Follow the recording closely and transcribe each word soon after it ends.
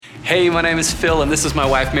Hey, my name is Phil, and this is my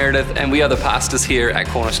wife Meredith, and we are the pastors here at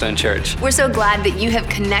Cornerstone Church. We're so glad that you have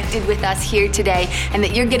connected with us here today and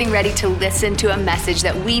that you're getting ready to listen to a message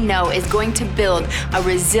that we know is going to build a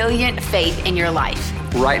resilient faith in your life.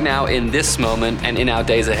 Right now, in this moment, and in our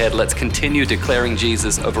days ahead, let's continue declaring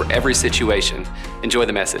Jesus over every situation. Enjoy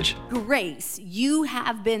the message. Grace, you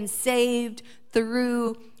have been saved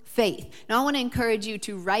through faith. Now, I want to encourage you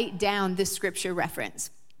to write down this scripture reference.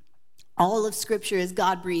 All of Scripture is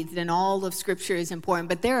God-breathed, and all of Scripture is important.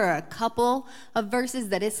 But there are a couple of verses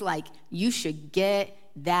that it's like, you should get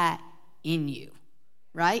that in you,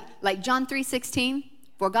 right? Like John 3:16,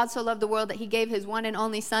 for God so loved the world that he gave his one and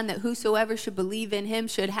only Son, that whosoever should believe in him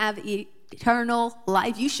should have eternal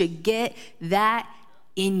life. You should get that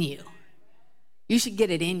in you. You should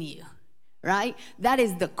get it in you, right? That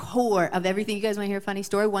is the core of everything. You guys want to hear a funny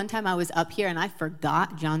story? One time I was up here and I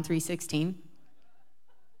forgot John 3:16.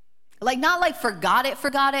 Like, not like forgot it.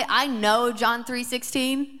 I know John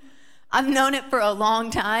 3:16. I've known it for a long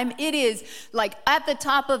time. It is like at the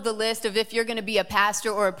top of the list of if you're going to be a pastor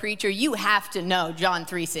or a preacher, you have to know John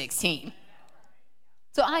 3:16.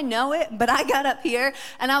 So I know it, but I got up here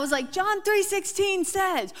and I was like, John 3:16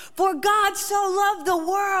 says, for God so loved the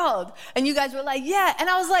world. And you guys were like, yeah. And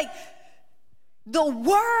I was like, the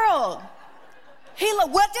world.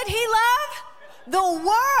 What did he love? The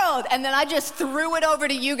world. And then I just threw it over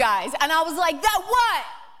to you guys. And I was like, that what?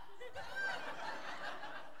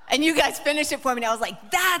 And you guys finished it for me. And I was like,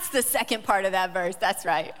 that's the second part of that verse. That's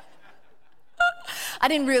right. I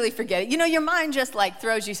didn't really forget it. You know, your mind just like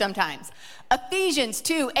throws you sometimes. Ephesians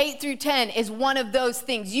 2:8-10 is one of those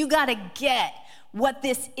things. You got to get what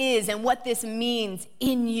this is and what this means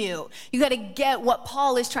in you. You got to get what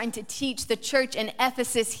Paul is trying to teach the church in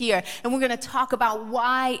Ephesus here. And we're going to talk about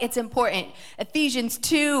why it's important. Ephesians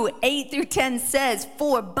 2:8-10 says,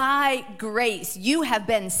 for by grace you have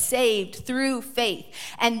been saved through faith.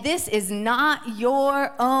 And this is not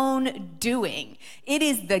your own doing. It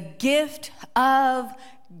is the gift of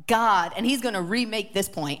God, and he's going to remake this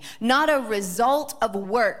point, not a result of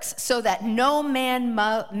works, so that no man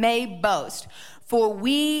may boast. For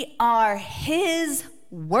we are his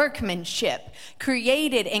workmanship,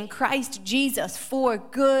 created in Christ Jesus for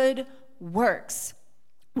good works,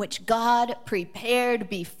 which God prepared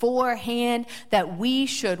beforehand that we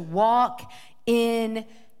should walk in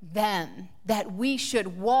them. That we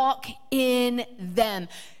should walk in them.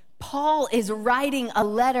 Paul is writing a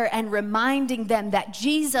letter and reminding them that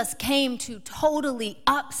Jesus came to totally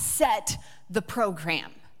upset the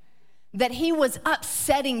program. That he was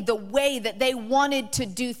upsetting the way that they wanted to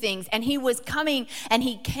do things. And he was coming and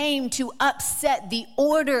he came to upset the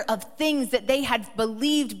order of things that they had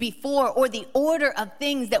believed before, or the order of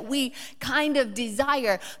things that we kind of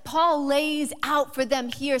desire. Paul lays out for them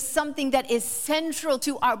here something that is central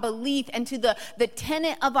to our belief and to the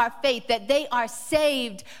tenet of our faith, that they are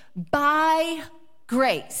saved by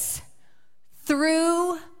grace,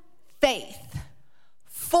 through faith,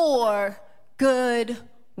 for good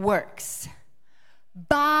works.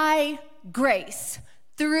 By grace,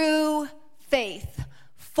 through faith,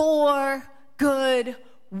 for good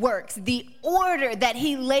works. The order that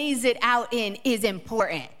he lays it out in is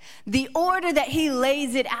important. The order that he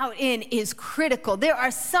lays it out in is critical. There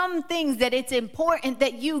are some things that it's important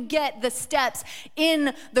that you get the steps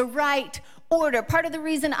in the right order. Part of the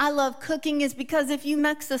reason I love cooking is because if you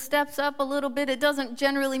mix the steps up a little bit, it doesn't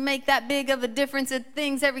generally make that big of a difference in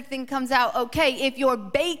things. Everything comes out okay. If you're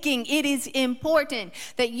baking, it is important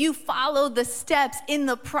that you follow the steps in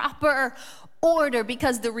the proper order,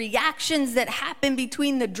 because the reactions that happen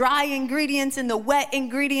between the dry ingredients and the wet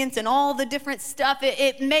ingredients and all the different stuff,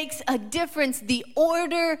 it makes a difference. The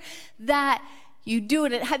order that you do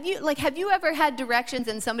it. Have you ever had directions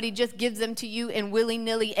and somebody just gives them to you in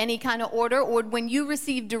willy-nilly any kind of order? Or when you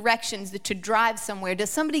receive directions to drive somewhere, does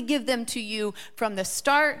somebody give them to you from the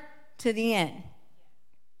start to the end?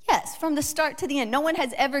 Yes, from the start to the end. No one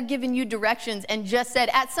has ever given you directions and just said,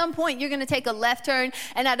 at some point you're going to take a left turn,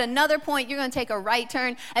 and at another point you're going to take a right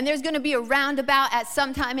turn, and there's going to be a roundabout at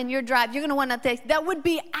some time in your drive. You're going to want to take. That would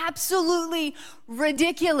be absolutely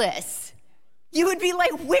ridiculous. You would be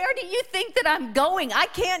like, where do you think that I'm going? I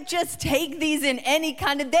can't just take these in any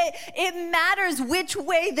kind of day. It matters which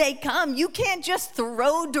way they come. You can't just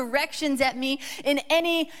throw directions at me in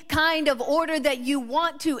any kind of order that you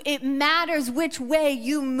want to. It matters which way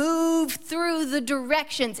you move through the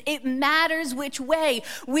directions. It matters which way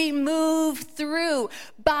we move through.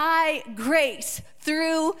 By grace,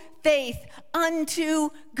 through faith, unto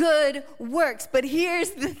good works. But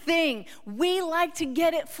here's the thing. We like to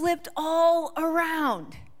get it flipped all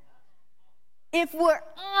around. If we're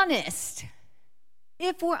honest,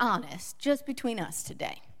 if we're honest, just between us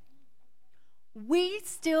today, we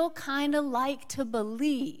still kind of like to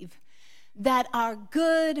believe that our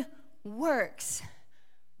good works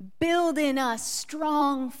build in us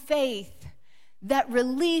strong faith that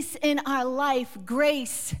release in our life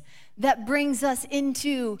grace that brings us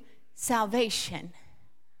into salvation.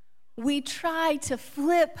 We try to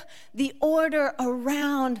flip the order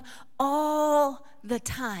around all the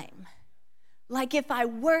time. Like if I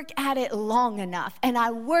work at it long enough and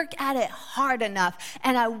I work at it hard enough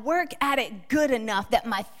and I work at it good enough that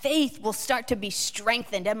my faith will start to be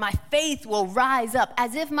strengthened and my faith will rise up,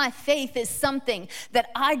 as if my faith is something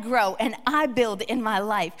that I grow and I build in my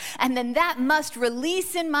life. And then that must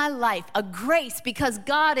release in my life a grace because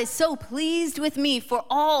God is so pleased with me for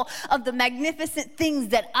all of the magnificent things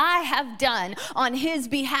that I have done on his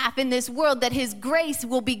behalf in this world, that his grace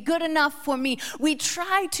will be good enough for me. We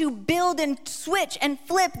try to build and switch and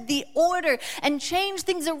flip the order and change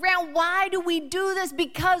things around. Why do we do this?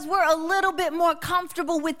 Because we're a little bit more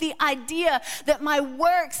comfortable with the idea that my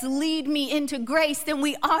works lead me into grace than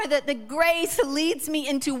we are that the grace leads me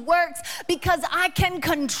into works, because I can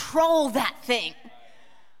control that thing.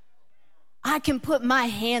 I can put my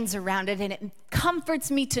hands around it, and it comforts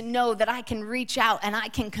me to know that I can reach out and I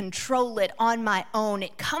can control it on my own.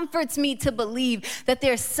 It comforts me to believe that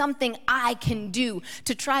there's something I can do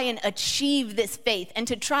to try and achieve this faith and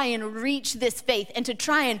to try and reach this faith and to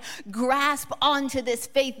try and grasp onto this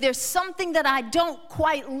faith. There's something that I don't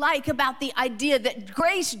quite like about the idea that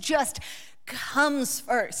grace just comes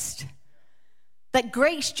first. That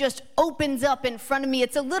grace just opens up in front of me.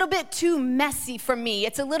 It's a little bit too messy for me.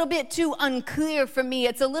 It's a little bit too unclear for me.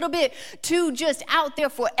 It's a little bit too just out there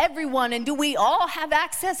for everyone. And do we all have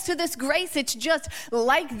access to this grace? It's just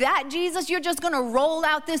like that, Jesus. You're just going to roll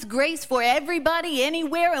out this grace for everybody,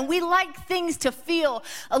 anywhere. And we like things to feel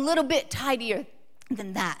a little bit tidier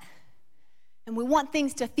than that. And we want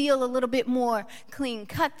things to feel a little bit more clean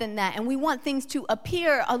cut than that. And we want things to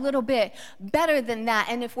appear a little bit better than that.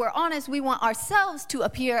 And if we're honest, we want ourselves to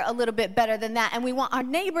appear a little bit better than that. And we want our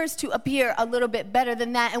neighbors to appear a little bit better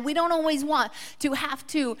than that. And we don't always want to have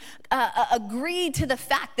to agree to the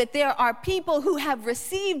fact that there are people who have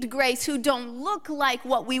received grace who don't look like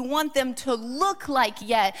what we want them to look like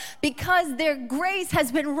yet, because their grace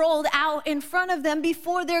has been rolled out in front of them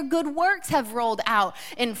before their good works have rolled out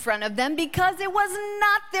in front of them, because it was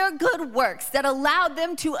not their good works that allowed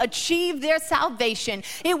them to achieve their salvation.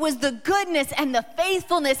 It was the goodness and the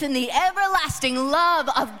faithfulness and the everlasting love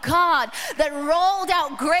of God that rolled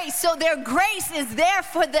out grace. So their grace is there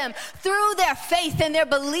for them through their faith and their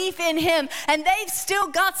belief in him. And they've still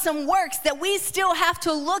got some works that we still have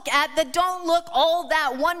to look at that don't look all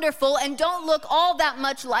that wonderful and don't look all that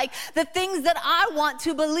much like the things that I want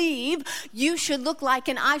to believe you should look like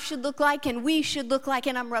and I should look like and we should look like.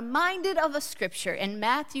 And I'm reminded of a scripture in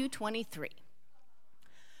Matthew 23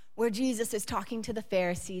 where Jesus is talking to the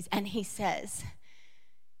Pharisees and he says,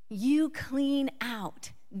 you clean out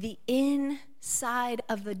the inside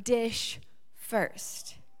of the dish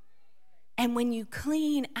first. And when you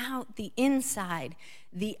clean out the inside,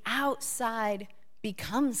 the outside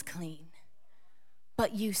becomes clean.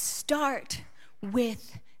 But you start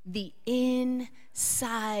with the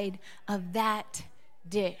inside of that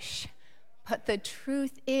dish. But the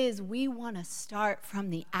truth is, we want to start from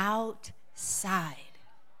the outside.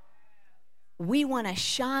 We want to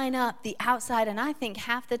shine up the outside, and I think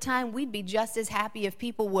half the time we'd be just as happy if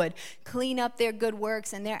people would clean up their good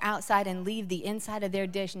works and their outside and leave the inside of their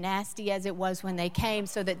dish nasty as it was when they came,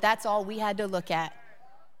 so that that's all we had to look at.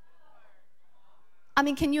 I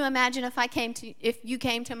mean, can you imagine if you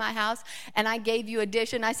came to my house and I gave you a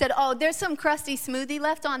dish and I said, oh, there's some crusty smoothie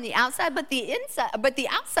left on the outside, but the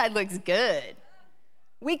outside looks good.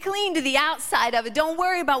 We cleaned the outside of it. Don't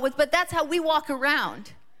worry about what, but that's how we walk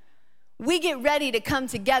around. We get ready to come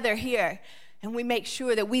together here and we make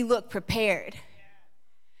sure that we look prepared.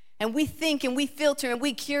 And we think and we filter and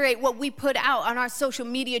we curate what we put out on our social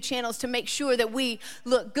media channels to make sure that we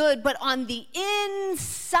look good. But on the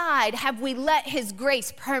inside, have we let his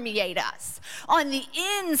grace permeate us? On the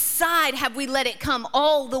inside, have we let it come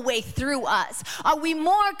all the way through us? Are we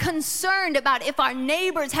more concerned about if our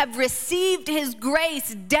neighbors have received his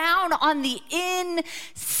grace down on the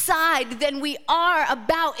inside than we are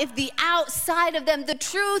about if the outside of them? The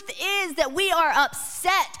truth is that we are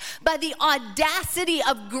upset by the audacity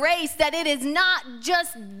of grace, that it is not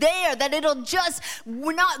just there, that it'll just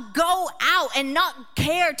not go out and not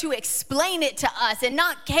care to explain it to us and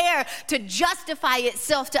not care to justify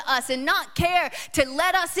itself to us and not care to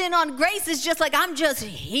let us in on grace. Is just like, I'm just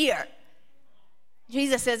here.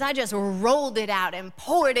 Jesus says, I just rolled it out and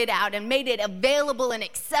poured it out and made it available and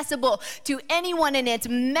accessible to anyone, and it's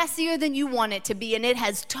messier than you want it to be, and it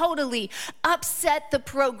has totally upset the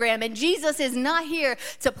program. And Jesus is not here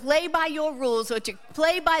to play by your rules or to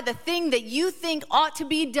play by the thing that you think ought to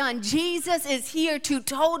be done. Jesus is here to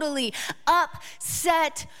totally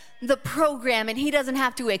upset the program, and he doesn't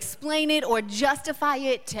have to explain it or justify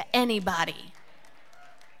it to anybody.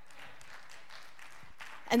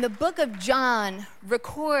 And the book of John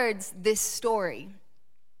records this story.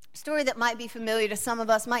 A story that might be familiar to some of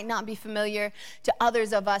us, might not be familiar to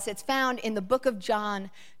others of us. It's found in the book of John,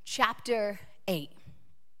 chapter 8.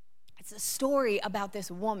 It's a story about this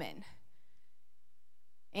woman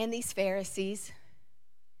and these Pharisees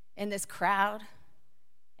and this crowd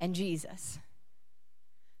and Jesus.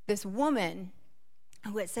 This woman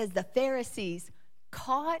who, it says, the Pharisees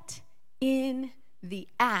caught in the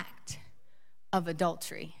act of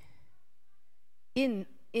adultery. In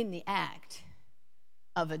the act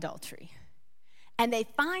of adultery. And they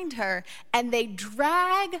find her and they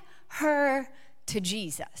drag her to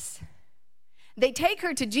Jesus. They take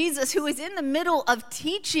her to Jesus, who is in the middle of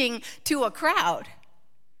teaching to a crowd.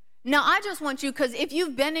 Now, I just want you, because if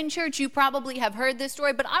you've been in church, you probably have heard this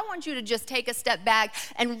story, but I want you to just take a step back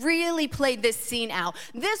and really play this scene out.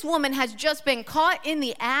 This woman has just been caught in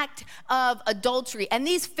the act of adultery. And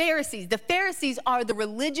these Pharisees, the Pharisees are the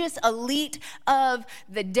religious elite of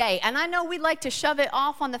the day. And I know we like to shove it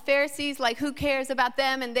off on the Pharisees, like who cares about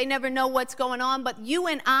them, and they never know what's going on. But you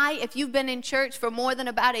and I, if you've been in church for more than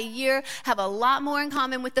about a year, have a lot more in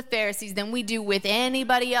common with the Pharisees than we do with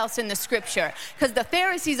anybody else in the scripture. Because the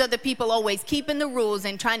Pharisees are the people always keeping the rules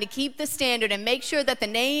and trying to keep the standard and make sure that the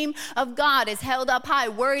name of God is held up high,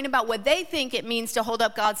 worrying about what they think it means to hold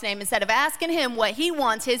up God's name instead of asking him what he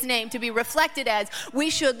wants his name to be reflected as. We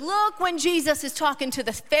should look when Jesus is talking to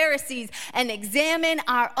the Pharisees and examine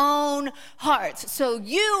our own hearts. So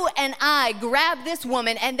you and I grab this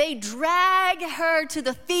woman and they drag her to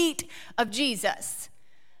the feet of Jesus.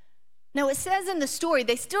 Now, it says in the story,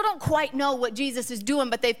 they still don't quite know what Jesus is doing,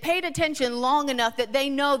 but they've paid attention long enough that they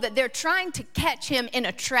know that they're trying to catch him in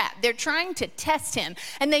a trap. They're trying to test him.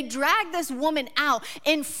 And they drag this woman out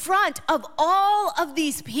in front of all of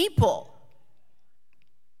these people.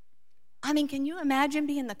 I mean, can you imagine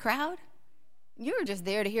being the crowd? You were just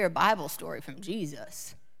there to hear a Bible story from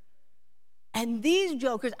Jesus. And these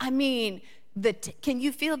jokers, I mean, can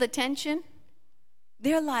you feel the tension?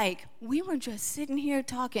 They're like, we were just sitting here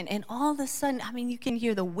talking, and all of a sudden, I mean, you can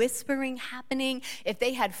hear the whispering happening. If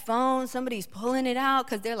they had phones, somebody's pulling it out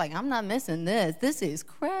because they're like, I'm not missing this. This is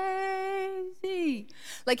crazy.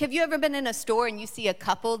 Like, have you ever been in a store and you see a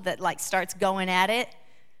couple that, like, starts going at it?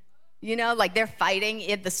 You know, like they're fighting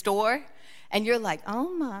at the store, and you're like, oh,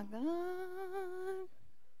 my God.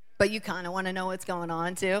 But you kind of want to know what's going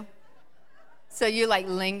on, too. So you're, like,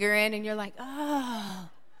 lingering, and you're like, oh.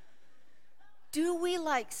 Do we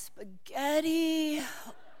like spaghetti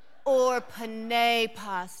or penne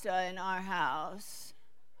pasta in our house?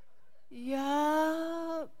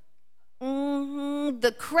 Yeah.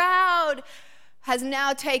 The crowd has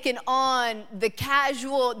now taken on the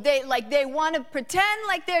casual, they want to pretend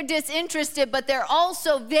like they're disinterested, but they're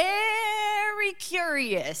also very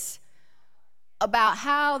curious about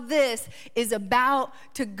how this is about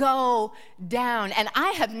to go down. And I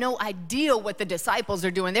have no idea what the disciples are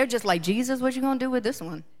doing. They're just like, Jesus, what you gonna do with this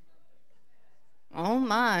one? Oh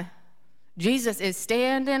my. Jesus is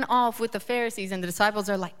standing off with the Pharisees, and the disciples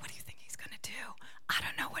are like, what do you think he's gonna do? I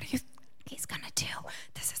don't know, what do you think he's gonna do?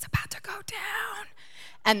 This is about to go down.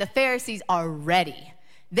 And the Pharisees are ready.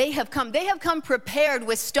 They have come prepared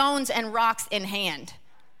with stones and rocks in hand,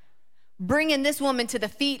 bringing this woman to the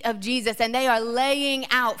feet of Jesus, and they are laying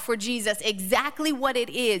out for Jesus exactly what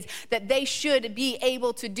it is that they should be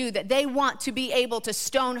able to do, that they want to be able to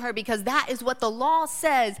stone her, because that is what the law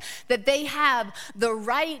says that they have the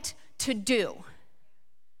right to do.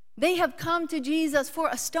 They have come to Jesus for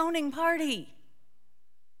a stoning party,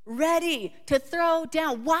 ready to throw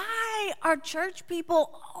down. Why are church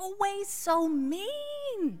people always so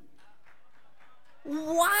mean?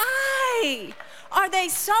 Why are they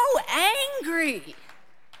so angry?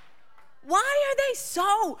 Why are they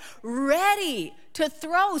so ready to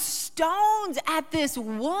throw stones at this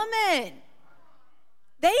woman?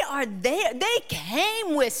 They are there. They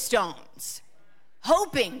came with stones,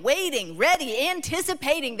 hoping, waiting, ready,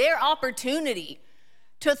 anticipating their opportunity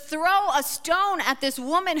to throw a stone at this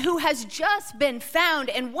woman who has just been found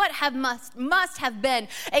in what must have been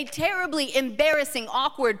a terribly embarrassing,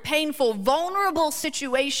 awkward, painful, vulnerable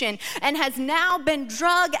situation, and has now been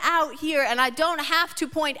drug out here. And I don't have to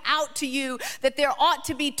point out to you that there ought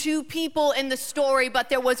to be two people in the story, but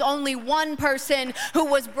there was only one person who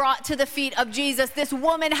was brought to the feet of Jesus. This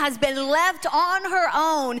woman has been left on her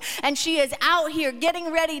own, and she is out here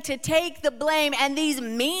getting ready to take the blame, and these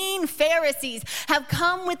mean Pharisees have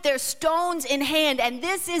come with their stones in hand. And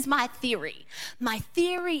this is my theory. My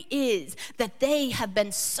theory is that they have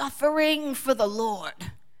been suffering for the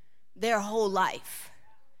Lord their whole life.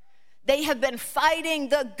 They have been fighting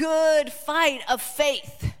the good fight of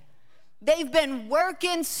faith. They've been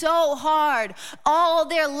working so hard all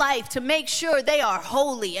their life to make sure they are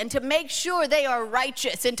holy and to make sure they are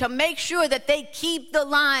righteous and to make sure that they keep the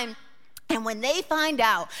line. And when they find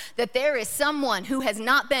out that there is someone who has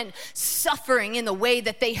not been suffering in the way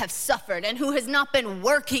that they have suffered, and who has not been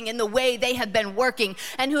working in the way they have been working,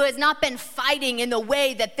 and who has not been fighting in the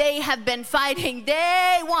way that they have been fighting,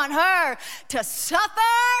 they want her to suffer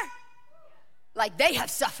like they have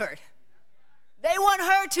suffered. They want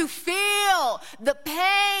her to feel the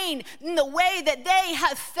pain in the way that they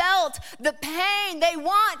have felt the pain. They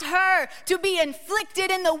want her to be inflicted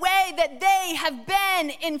in the way that they have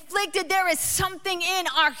been inflicted. There is something in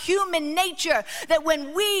our human nature that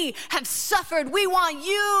when we have suffered, we want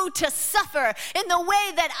you to suffer in the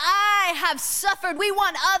way that I have suffered. We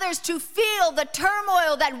want others to feel the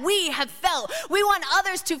turmoil that we have felt. We want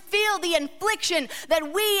others to feel the infliction that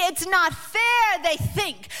it's not fair, they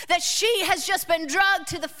think, that she has just been dragged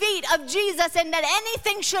to the feet of Jesus, and that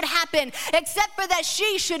anything should happen except for that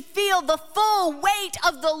she should feel the full weight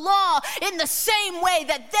of the law in the same way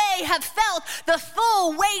that they have felt the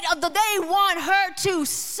full weight of they want her to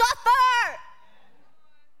suffer.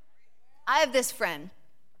 I have this friend,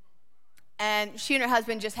 and she and her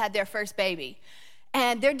husband just had their first baby,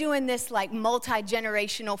 and they're doing this like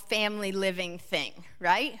multi-generational family living thing,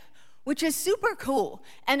 right? Which is super cool,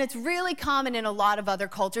 and it's really common in a lot of other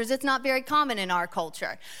cultures. It's not very common in our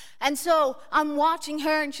culture. And so I'm watching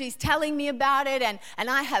her, and she's telling me about it, and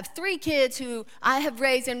I have 3 kids who I have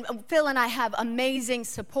raised, and Phil and I have amazing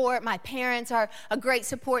support. My parents are a great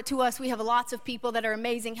support to us. We have lots of people that are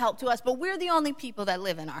amazing help to us, but we're the only people that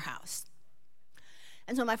live in our house.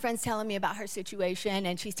 And so my friend's telling me about her situation,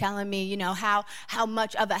 and she's telling me, you know, how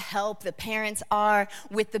much of a help the parents are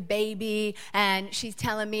with the baby. And she's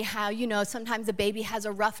telling me how, you know, sometimes the baby has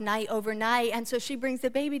a rough night overnight, and so she brings the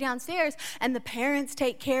baby downstairs, and the parents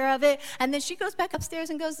take care of it, and then she goes back upstairs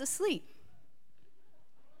and goes to sleep.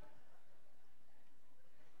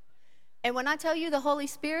 And when I tell you the Holy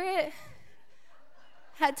Spirit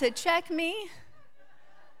had to check me,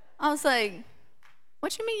 I was like,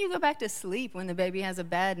 what you mean you go back to sleep when the baby has a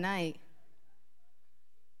bad night?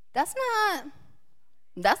 That's not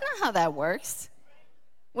how that works.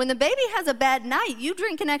 When the baby has a bad night, you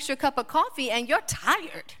drink an extra cup of coffee and you're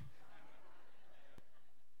tired.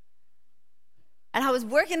 And I was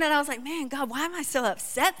working, and I was like, man, God, why am I so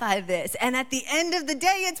upset by this? And at the end of the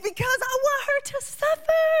day, it's because I want her to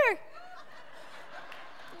suffer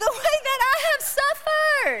the way that I have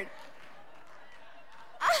suffered.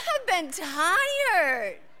 I have been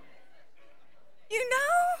tired. You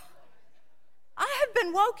know? I have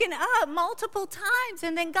been woken up multiple times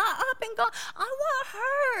and then got up and gone. I want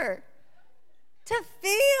her to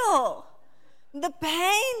feel the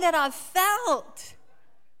pain that I've felt.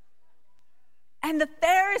 And the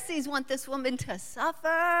Pharisees want this woman to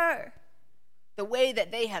suffer the way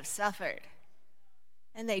that they have suffered.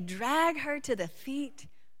 And they drag her to the feet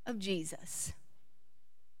of Jesus.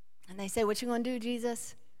 And they say, what you gonna do,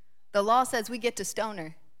 Jesus? The law says we get to stone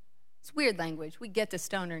her. It's weird language. We get to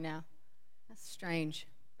stone her now. That's strange.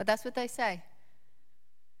 But that's what they say.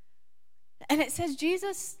 And it says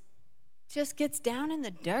Jesus just gets down in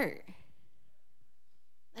the dirt.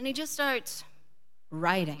 And he just starts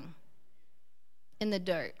writing in the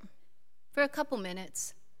dirt for a couple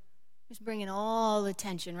minutes. Just bringing all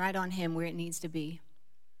attention right on him where it needs to be.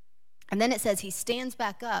 And then it says he stands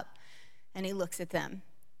back up and he looks at them.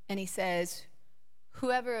 And he says,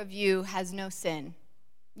 whoever of you has no sin,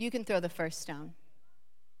 you can throw the first stone.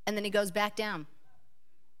 And then he goes back down.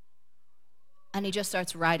 And he just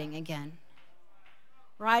starts writing again.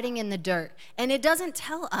 Writing in the dirt. And it doesn't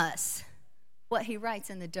tell us what he writes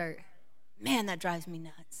in the dirt. Man, that drives me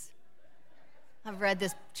nuts. I've read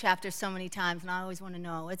this chapter so many times, and I always want to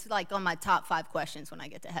know. It's like on my top 5 questions when I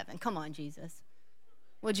get to heaven. Come on, Jesus.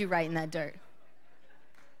 What'd you write in that dirt?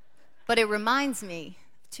 But it reminds me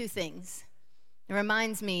 2 things. It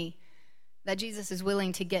reminds me that Jesus is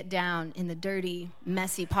willing to get down in the dirty,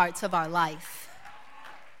 messy parts of our life.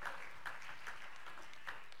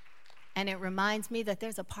 And it reminds me that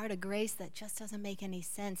there's a part of grace that just doesn't make any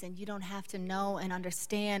sense, and you don't have to know and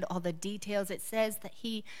understand all the details. It says that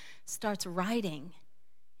he starts writing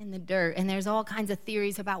in the dirt, and there's all kinds of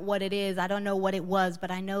theories about what it is. I don't know what it was,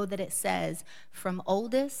 but I know that it says from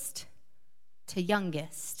oldest to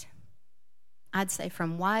youngest. I'd say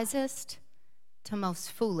from wisest to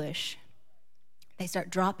most foolish. They start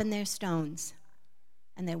dropping their stones,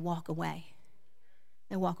 and they walk away.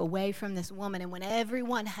 They walk away from this woman, and when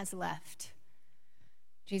everyone has left,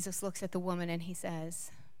 Jesus looks at the woman and he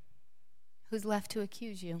says, "Who's left to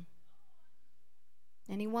accuse you?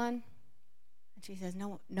 Anyone?" And she says,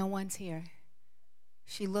 no one's here.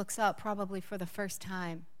 She looks up probably for the first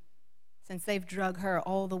time since they've drug her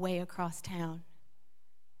all the way across town.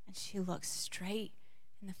 And she looks straight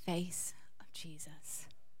in the face of Jesus.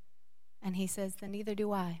 And he says, "Then neither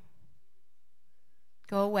do I.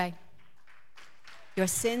 Go away. Your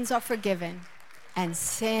sins are forgiven, and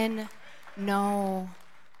sin no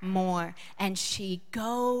more." And she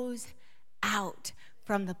goes out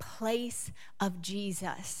from the place of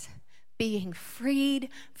Jesus, being freed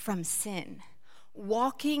from sin,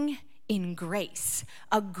 walking in grace.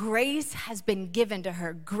 A grace has been given to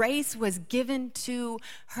her. Grace was given to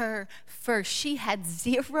her first. She had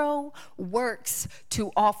zero works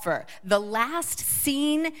to offer. The last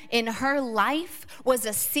scene in her life was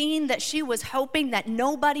a scene that she was hoping that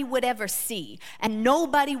nobody would ever see and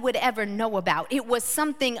nobody would ever know about. It was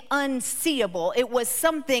something unseeable. It was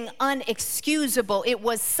something unexcusable. It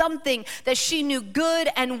was something that she knew good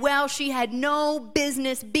and well she had no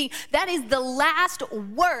business being. That is the last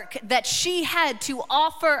work that she had to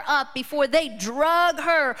offer up before they drug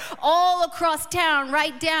her all across town,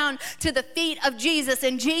 right down to the feet of Jesus.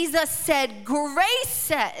 And Jesus said, "Grace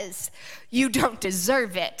says you don't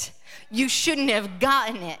deserve it. You shouldn't have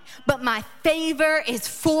gotten it, but my favor is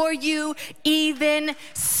for you even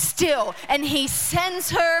still." And he sends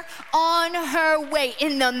her on her way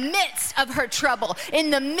in the midst of her trouble, in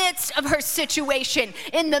the midst of her situation,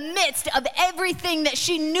 in the midst of everything that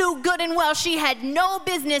she knew good and well she had no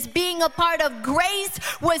business being a part of. Grace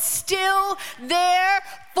was still there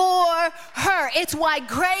for her. It's why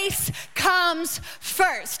grace comes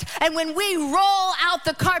first. And when we roll out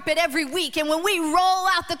the carpet every week, and when we roll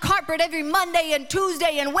out the carpet every Monday and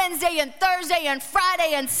Tuesday and Wednesday and Thursday and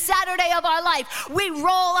Friday and Saturday of our life, we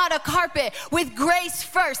roll out a carpet with grace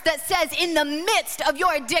first that says, in the midst of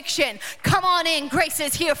your addiction, come on in, grace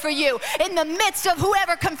is here for you. In the midst of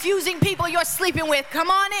whoever confusing people you're sleeping with, come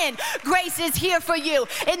on in, grace is here for you.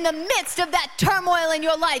 In the midst of that turmoil in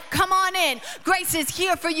your life, come on in, grace is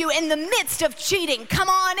here for you. In the midst of cheating, come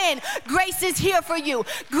on in, grace is here for you.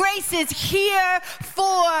 Grace is here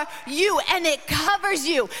for you, and it covers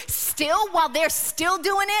you. Still, while they're still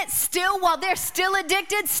doing it, still while they're still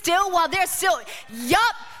addicted, still while they're still,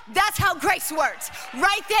 yup. That's how grace works.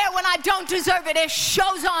 Right there when I don't deserve it, it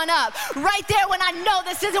shows on up. Right there when I know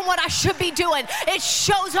this isn't what I should be doing, it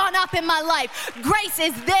shows on up in my life. Grace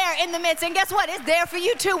is there in the midst. And guess what? It's there for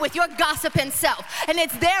you too with your gossiping self. And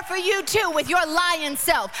it's there for you too with your lying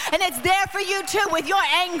self. And it's there for you too with your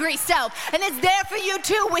angry self. And it's there for you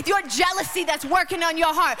too with your jealousy that's working on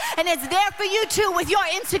your heart. And it's there for you too with your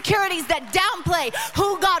insecurities that downplay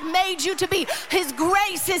who God made you to be. His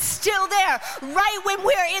grace is still there right when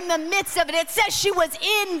we're in the midst of it. It says she was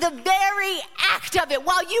in the very act of it.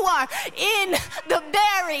 While you are in the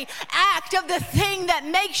very act of the thing that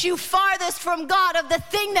makes you farthest from God, of the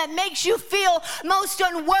thing that makes you feel most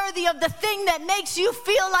unworthy, of the thing that makes you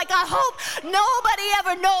feel like, I hope nobody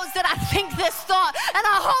ever knows that I think this thought, and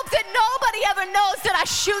I hope that nobody ever knows that I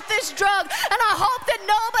shoot this drug, and I hope that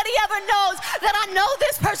nobody ever knows that I know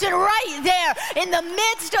this person. Right there in the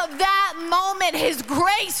midst of that moment, his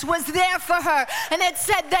grace was there for her. And it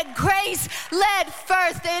said that grace led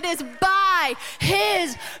first. It is by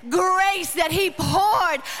his grace that he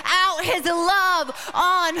poured out his love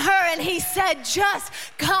on her. And he said, just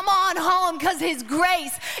come on home, because his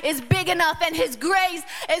grace is big enough and his grace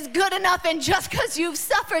is good enough. And just because you've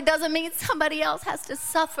suffered doesn't mean somebody else has to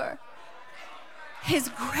suffer. His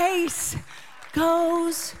grace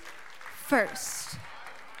goes first.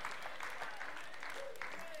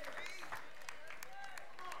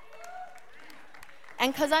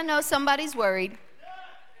 And because I know somebody's worried,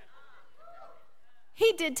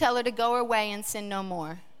 he did tell her to go her way and sin no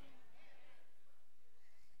more.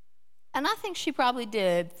 And I think she probably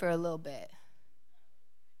did for a little bit.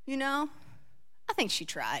 You know, I think she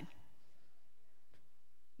tried.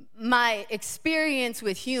 My experience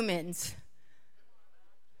with humans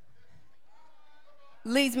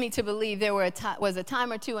leads me to believe there was a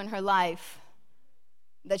time or two in her life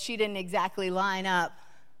that she didn't exactly line up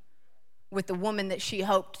with the woman that she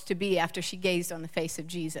hoped to be after she gazed on the face of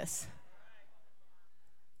Jesus.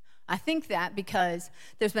 I think that because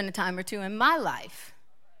there's been a time or two in my life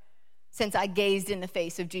since I gazed in the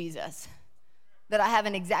face of Jesus that I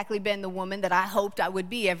haven't exactly been the woman that I hoped I would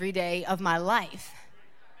be every day of my life.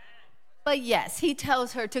 But yes, he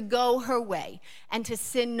tells her to go her way and to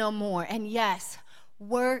sin no more. And yes,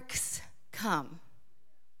 works come.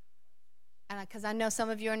 And because I know some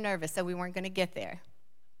of you are nervous that we weren't going to get there.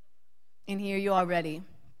 And here you already.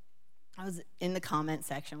 I was in the comment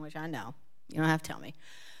section, which I know. You don't have to tell me.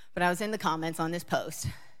 But I was in the comments on this post.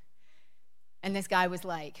 And this guy was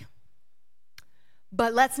like,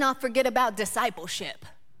 but let's not forget about discipleship.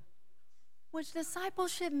 Which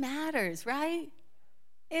discipleship matters, right?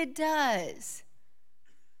 It does.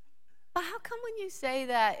 But how come when you say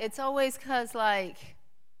that, it's always because, like,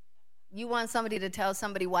 you want somebody to tell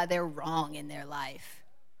somebody why they're wrong in their life?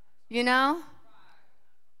 You know?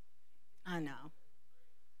 I know.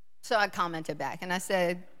 So I commented back, and I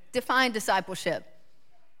said, define discipleship.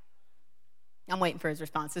 I'm waiting for his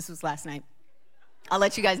response. This was last night. I'll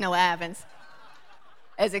let you guys know what happens.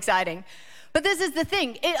 It's exciting. But this is the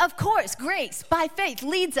thing. Of course, grace by faith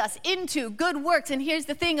leads us into good works. And here's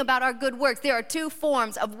the thing about our good works. There are two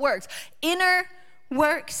forms of works: inner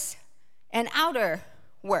works and outer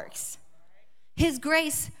works. His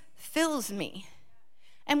grace fills me.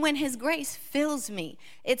 And when his grace fills me,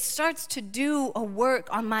 it starts to do a work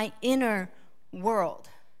on my inner world.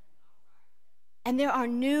 And there are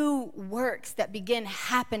new works that begin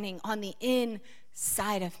happening on the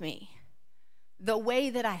inside of me. The way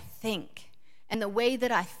that I think, and the way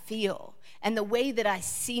that I feel, and the way that I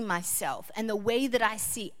see myself, and the way that I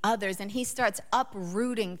see others. And he starts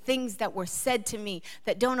uprooting things that were said to me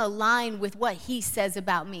that don't align with what he says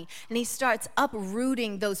about me. And he starts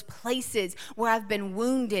uprooting those places where I've been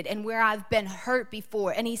wounded and where I've been hurt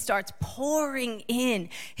before. And he starts pouring in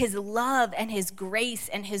his love and his grace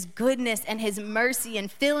and his goodness and his mercy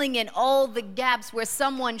and filling in all the gaps where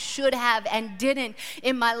someone should have and didn't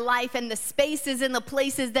in my life, and the spaces and the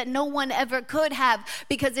places that no one ever could have,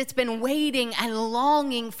 because it's been waiting and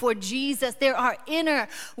longing for Jesus. There are inner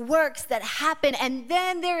works that happen, and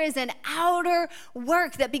then there is an outer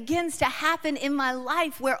work that begins to happen in my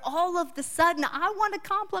life where all of the sudden I want to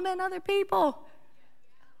compliment other people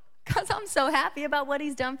because I'm so happy about what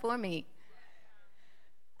he's done for me.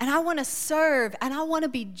 And I want to serve, and I want to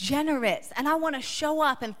be generous, and I want to show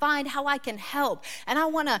up and find how I can help, and I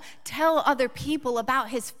want to tell other people about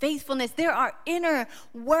his faithfulness. There are inner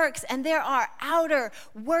works and there are outer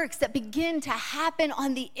works that begin to happen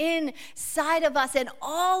on the inside of us, and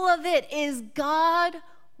all of it is God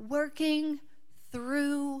working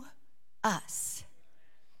through us.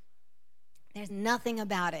 There's nothing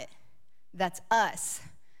about it that's us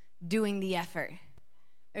doing the effort.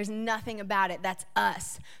 There's nothing about it that's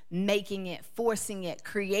us making it, forcing it,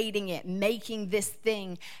 creating it, making this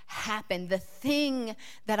thing happen. The thing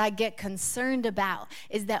that I get concerned about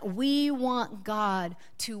is that we want God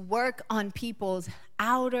to work on people's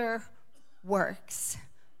outer works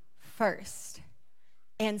first.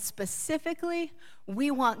 And specifically,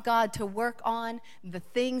 we want God to work on the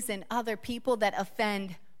things in other people that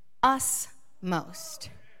offend us most.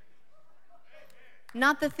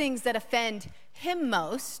 Not the things that offend him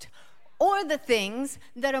most, or the things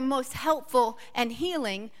that are most helpful and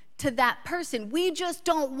healing to that person. We just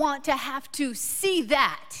don't want to have to see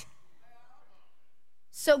that.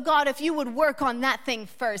 So God, if you would work on that thing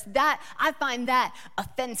first, that I find that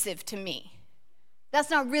offensive to me. That's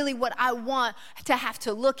not really what I want to have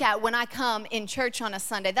to look at when I come in church on a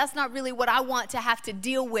Sunday. That's not really what I want to have to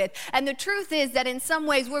deal with. And the truth is that in some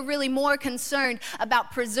ways we're really more concerned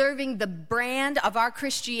about preserving the brand of our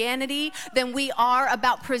Christianity than we are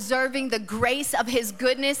about preserving the grace of his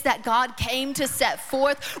goodness that God came to set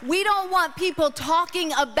forth. We don't want people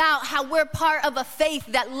talking about how we're part of a faith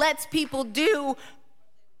that lets people do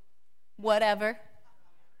whatever.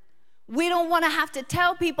 We don't want to have to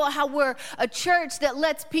tell people how we're a church that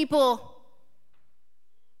lets people,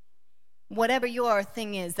 whatever your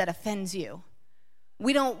thing is that offends you.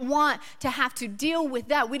 We don't want to have to deal with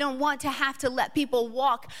that. We don't want to have to let people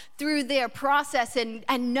walk through their process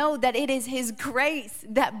and know that it is his grace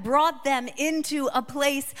that brought them into a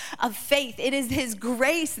place of faith. It is his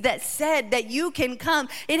grace that said that you can come.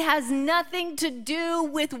 It has nothing to do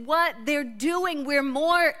with what they're doing. We're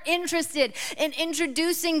more interested in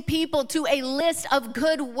introducing people to a list of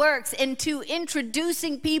good works, into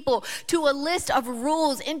introducing people to a list of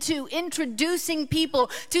rules, into introducing people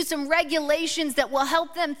to some regulations that will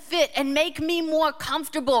help them fit and make me more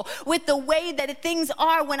comfortable with the way that things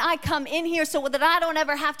are when I come in here so that I don't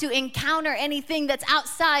ever have to encounter anything that's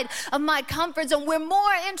outside of my comfort zone. We're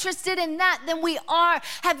more interested in that than we are.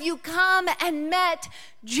 Have you come and met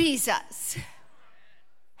Jesus?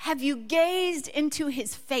 Have you gazed into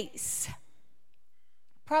his face?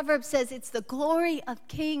 Proverbs says it's the glory of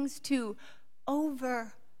kings to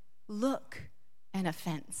overlook an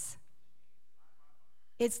offense.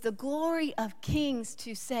 It's the glory of kings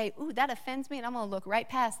to say, ooh, that offends me, and I'm going to look right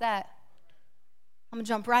past that. I'm going to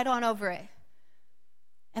jump right on over it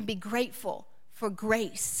and be grateful for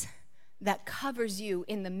grace that covers you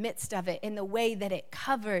in the midst of it, in the way that it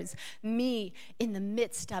covers me in the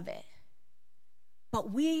midst of it.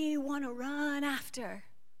 But we want to run after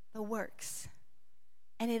the works.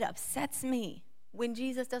 And it upsets me when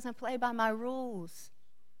Jesus doesn't play by my rules.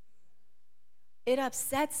 It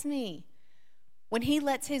upsets me when he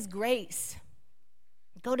lets his grace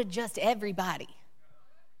go to just everybody.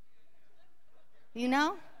 You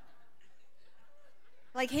know?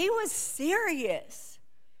 Like, he was serious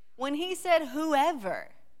when he said whoever.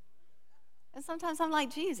 And sometimes I'm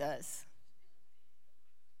like, Jesus.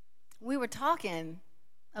 We were talking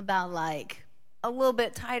about like a little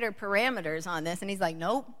bit tighter parameters on this, and he's like,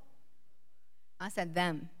 nope. I said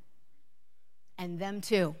them. And them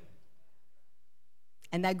too.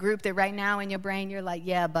 And that group that right now in your brain, you're like,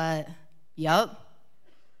 yeah, but, yup.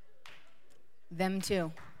 Them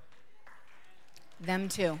too. Them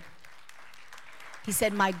too. He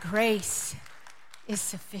said, my grace is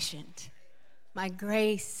sufficient. My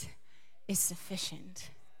grace is sufficient.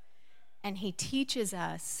 And he teaches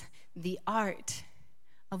us the art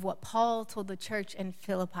of what Paul told the church in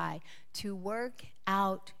Philippi, to work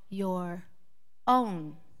out your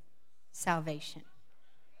own salvation.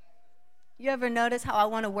 You ever notice how I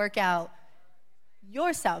want to work out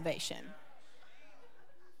your salvation?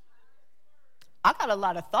 I got a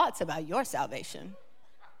lot of thoughts about your salvation.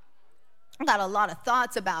 I got a lot of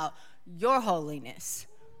thoughts about your holiness.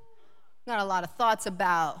 I got a lot of thoughts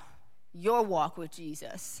about your walk with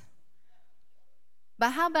Jesus.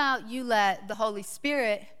 But how about you let the Holy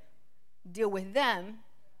Spirit deal with them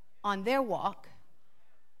on their walk,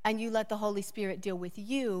 and you let the Holy Spirit deal with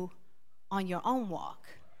you on your own walk?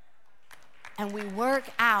 And we work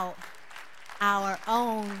out our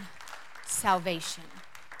own salvation.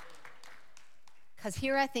 Because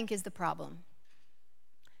here I think is the problem,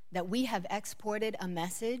 that we have exported a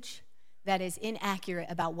message that is inaccurate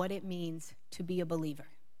about what it means to be a believer,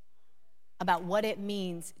 about what it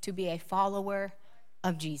means to be a follower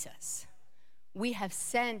of Jesus. We have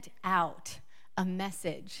sent out a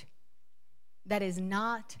message that is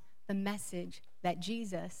not the message that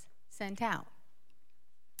Jesus sent out.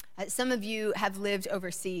 Some of you have lived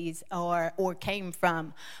overseas or came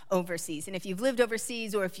from overseas. And if you've lived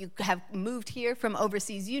overseas or if you have moved here from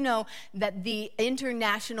overseas, you know that the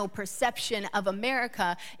international perception of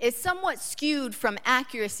America is somewhat skewed from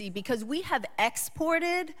accuracy because we have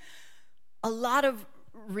exported a lot of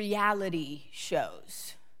reality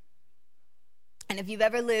shows. And if you've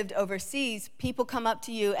ever lived overseas, people come up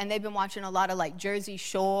to you and they've been watching a lot of like Jersey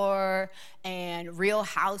Shore and Real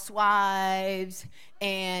Housewives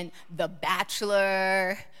and The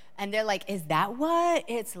Bachelor. And they're like, is that what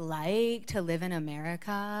it's like to live in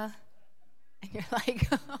America? And you're like,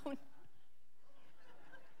 oh,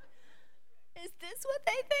 is this what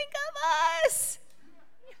they think of us?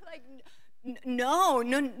 You're like,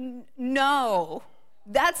 no.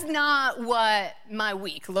 That's not what my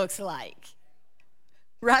week looks like.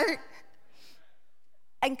 Right?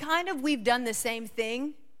 And kind of we've done the same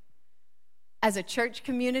thing as a church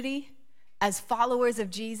community, as followers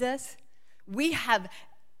of Jesus. We have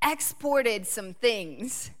exported some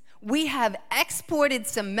things. We have exported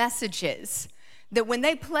some messages that when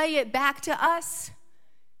they play it back to us,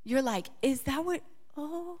 you're like, is that what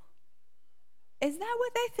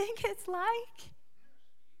they think it's like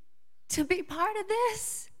to be part of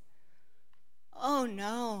this? Oh,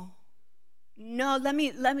 no. No, let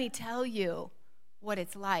me tell you what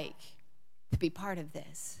it's like to be part of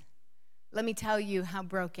this. Let me tell you how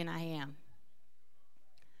broken I am.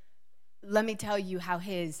 Let me tell you how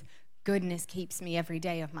his goodness keeps me every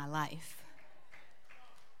day of my life.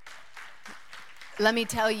 Let me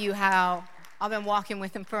tell you how I've been walking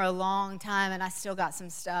with him for a long time and I still got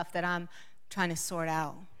some stuff that I'm trying to sort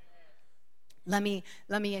out. Let me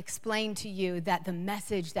explain to you that the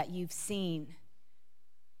message that you've seen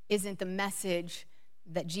isn't the message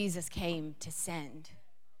that Jesus came to send.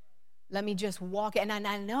 Let me just walk, and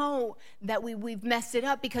I know that we've messed it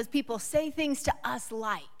up because people say things to us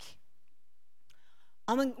like,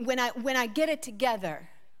 when I get it together,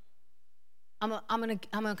 I'm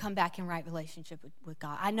gonna come back in right relationship with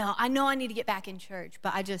God. I know I need to get back in church,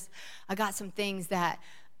 but I got some things that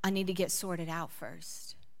I need to get sorted out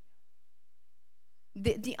first.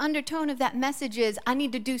 The undertone of that message is I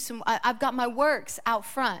need to do I've got my works out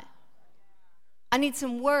front. I need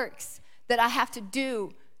some works that I have to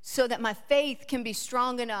do so that my faith can be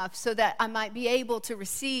strong enough so that I might be able to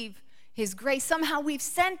receive his grace. Somehow we've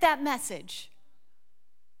sent that message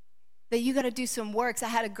that you got to do some works. I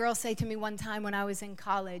had a girl say to me one time when I was in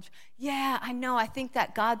college, yeah, I know, I think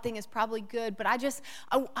that God thing is probably good, but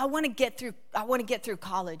I want to get through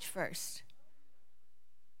college first.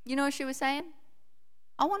 You know what she was saying?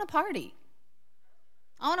 I want to party.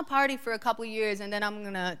 I want to party for a couple of years, and then I'm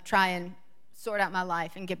going to try and sort out my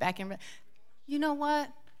life and get back in. You know what?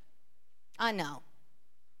 I know.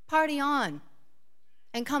 Party on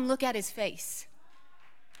and come look at his face.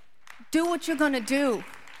 Do what you're going to do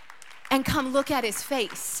and come look at his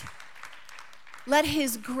face. Let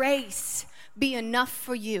his grace be enough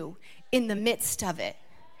for you in the midst of it.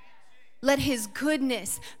 Let his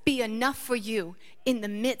goodness be enough for you in the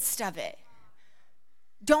midst of it.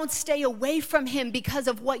 Don't stay away from him because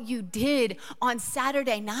of what you did on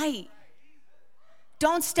Saturday night.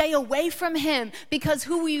 Don't stay away from him because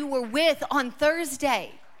who you were with on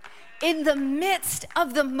Thursday. In the midst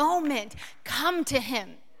of the moment, come to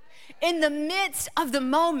him. In the midst of the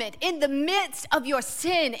moment, in the midst of your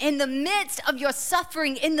sin, in the midst of your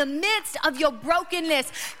suffering, in the midst of your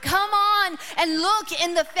brokenness, come on and look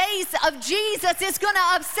in the face of Jesus. It's going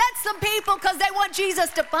to upset some people because they want Jesus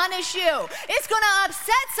to punish you. It's going to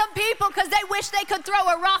upset some people because they wish they could throw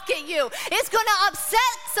a rock at you. It's going to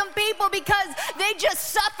upset some people because they just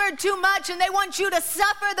suffered too much and they want you to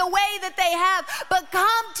suffer the way that they have. But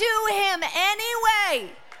come to him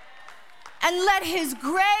anyway. And let his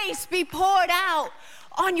grace be poured out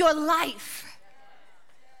on your life.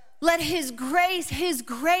 Let his grace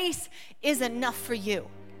is enough for you.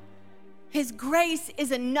 His grace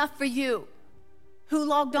is enough for you. Who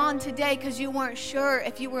logged on today because you weren't sure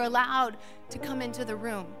if you were allowed to come into the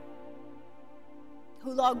room?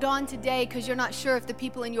 Who logged on today because you're not sure if the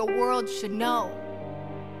people in your world should know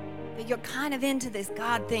that you're kind of into this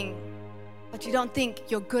God thing, but you don't think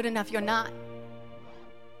you're good enough, you're not.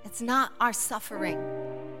 It's not our suffering.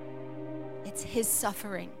 It's his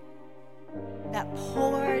suffering that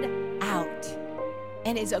poured out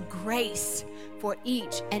and is a grace for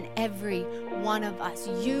each and every one of us.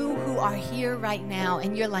 You who are here right now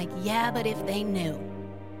and you're like, yeah, but if they knew.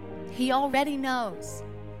 He already knows.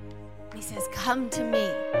 He says, come to me.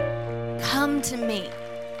 Come to me.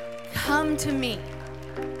 Come to me.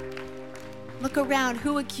 Look around.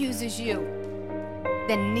 Who accuses you?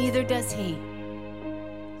 Then neither does he.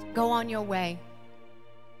 Go on your way.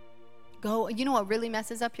 Go. You know what really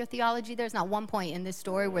messes up your theology? There's not one point in this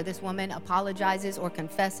story where this woman apologizes or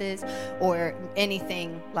confesses or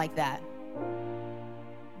anything like that.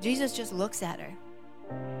 Jesus just looks at her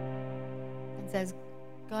and says,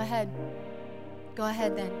 go ahead. Go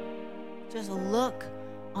ahead then. Just look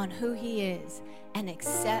on who he is and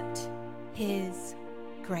accept his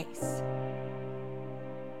grace.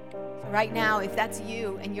 Right now, if that's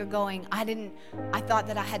you and you're going, I thought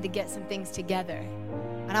that I had to get some things together.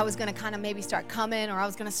 And I was going to kind of maybe start coming, or I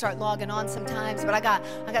was going to start logging on sometimes, but I got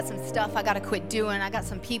some stuff I got to quit doing. I got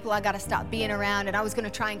some people I got to stop being around, and I was going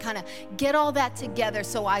to try and kind of get all that together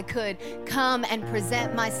so I could come and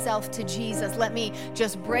present myself to Jesus. Let me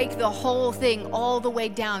just break the whole thing all the way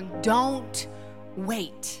down. Don't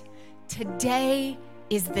wait. Today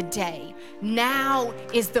is the day. Now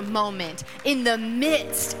is the moment. In the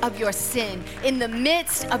midst of your sin, in the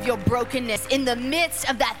midst of your brokenness, in the midst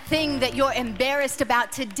of that thing that you're embarrassed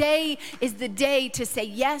about, today is the day to say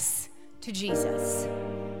yes to Jesus.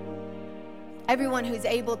 Everyone who's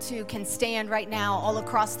able to can stand right now all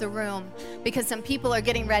across the room, because some people are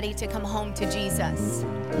getting ready to come home to Jesus.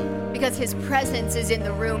 Because his presence is in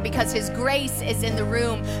the room, because his grace is in the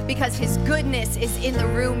room, because his goodness is in the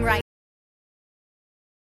room right